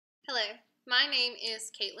Hello, my name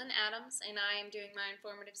is Caitlin Adams, and I am doing my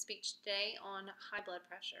informative speech today on high blood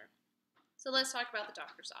pressure. So let's talk about the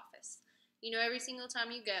doctor's office. You know, every single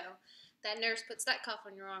time you go, that nurse puts that cuff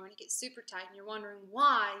on your arm and it gets super tight, and you're wondering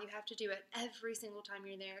why you have to do it every single time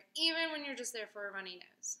you're there, even when you're just there for a runny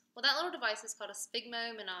nose. Well, that little device is called a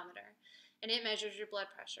sphygmomanometer, and it measures your blood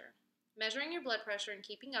pressure. Measuring your blood pressure and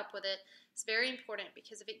keeping up with it is very important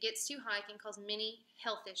because if it gets too high, it can cause many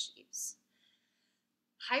health issues.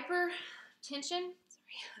 Hypertension,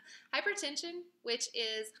 which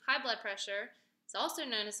is high blood pressure, is also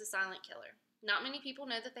known as the silent killer. Not many people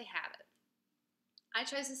know that they have it. I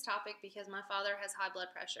chose this topic because my father has high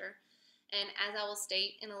blood pressure, and as I will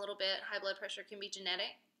state in a little bit, high blood pressure can be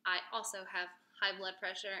genetic. I also have high blood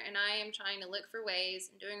pressure, and I am trying to look for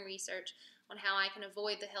ways and doing research on how I can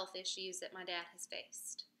avoid the health issues that my dad has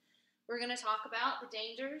faced. We're going to talk about the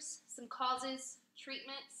dangers, some causes,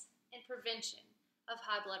 treatments, and prevention of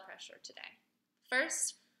high blood pressure today.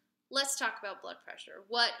 First, let's talk about blood pressure.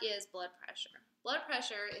 What is blood pressure? Blood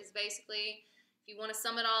pressure is basically, if you want to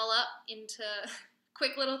sum it all up into a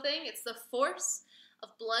quick little thing, it's the force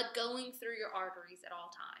of blood going through your arteries at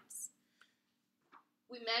all times.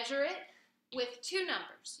 We measure it with two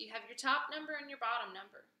numbers. You have your top number and your bottom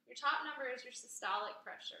number. Your top number is your systolic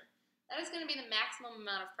pressure. That is going to be the maximum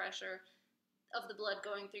amount of pressure of the blood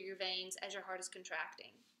going through your veins as your heart is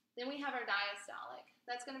contracting. Then we have our diastolic.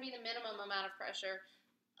 That's going to be the minimum amount of pressure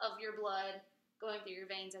of your blood going through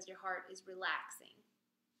your veins as your heart is relaxing.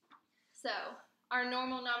 So, our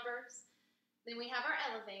normal numbers. Then we have our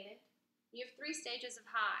elevated. You have 3 stages of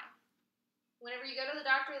high. Whenever you go to the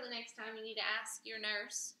doctor the next time, you need to ask your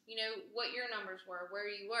nurse, what your numbers were,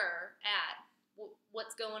 where you were at,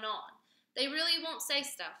 what's going on. They really won't say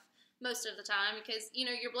stuff most of the time because,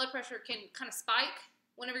 your blood pressure can kind of spike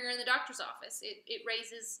whenever you're in the doctor's office. It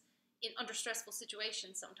raises under stressful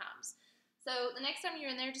situations sometimes. So the next time you're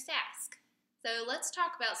in there, just ask. So let's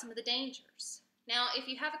talk about some of the dangers. Now, if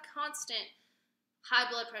you have a constant high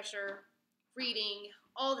blood pressure reading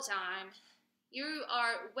all the time, you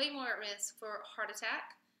are way more at risk for heart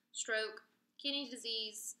attack, stroke, kidney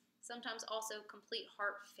disease, sometimes also complete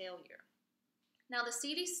heart failure. Now, the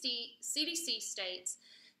CDC states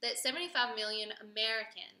that 75 million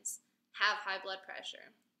Americans have high blood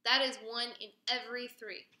pressure. That is 1 in every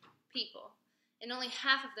 3 people, and only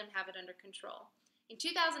half of them have it under control. In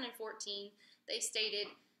 2014, they stated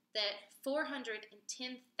that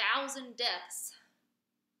 410,000 deaths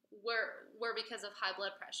were because of high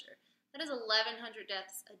blood pressure. That is 1,100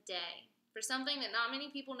 deaths a day. For something that not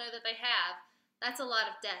many people know that they have, that's a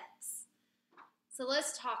lot of deaths. So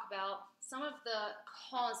let's talk about some of the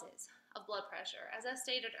causes of blood pressure. As I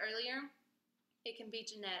stated earlier, it can be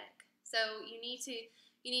genetic. So you need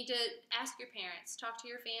to ask your parents, talk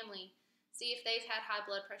to your family, see if they've had high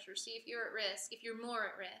blood pressure, see if you're at risk, if you're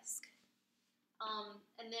more at risk.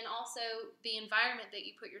 And then also the environment that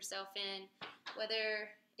you put yourself in,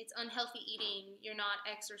 whether it's unhealthy eating, you're not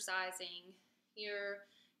exercising,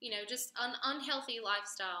 just an unhealthy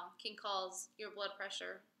lifestyle can cause your blood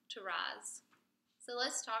pressure to rise. So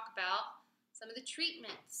let's talk about some of the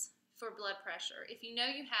treatments for blood pressure. If you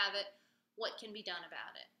know you have it, what can be done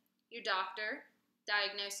about it? Your doctor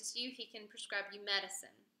diagnoses you, he can prescribe you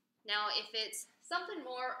medicine. Now, if it's something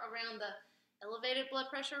more around the elevated blood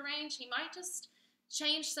pressure range, he might just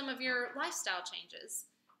change some of your lifestyle changes.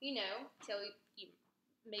 Tell you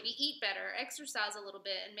maybe eat better, exercise a little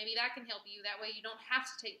bit, and maybe that can help you. That way you don't have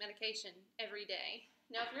to take medication every day.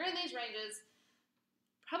 Now, if you're in these ranges,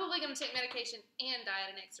 probably going to take medication and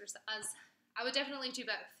diet and exercise. I would definitely do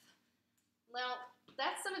both. Now,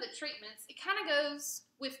 that's some of the treatments. It kind of goes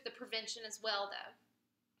with the prevention as well, though,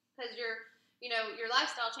 because your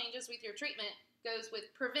lifestyle changes with your treatment goes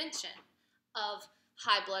with prevention of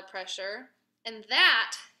high blood pressure, and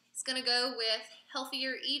that is going to go with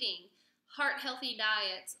healthier eating, heart-healthy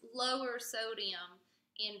diets, lower sodium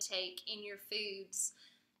intake in your foods,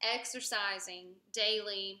 exercising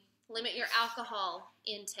daily, limit your alcohol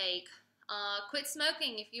intake, quit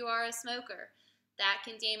smoking if you are a smoker. That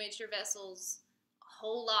can damage your vessels a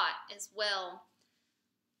whole lot as well.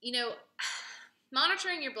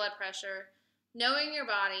 Monitoring your blood pressure, knowing your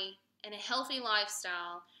body, and a healthy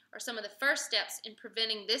lifestyle are some of the first steps in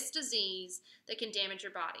preventing this disease that can damage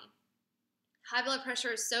your body. High blood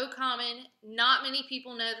pressure is so common, not many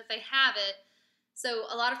people know that they have it, so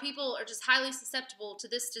a lot of people are just highly susceptible to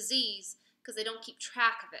this disease because they don't keep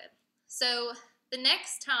track of it. So the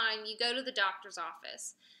next time you go to the doctor's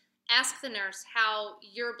office, ask the nurse how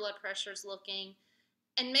your blood pressure is looking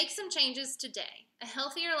and make some changes today. A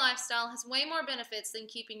healthier lifestyle has way more benefits than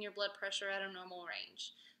keeping your blood pressure at a normal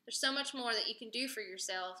range. There's so much more that you can do for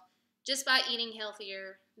yourself just by eating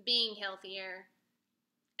healthier, being healthier.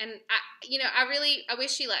 And I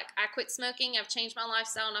wish you luck. I quit smoking. I've changed my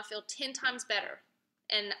lifestyle, and I feel 10 times better.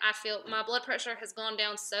 And I feel my blood pressure has gone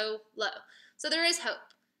down so low. So there is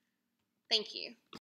hope. Thank you.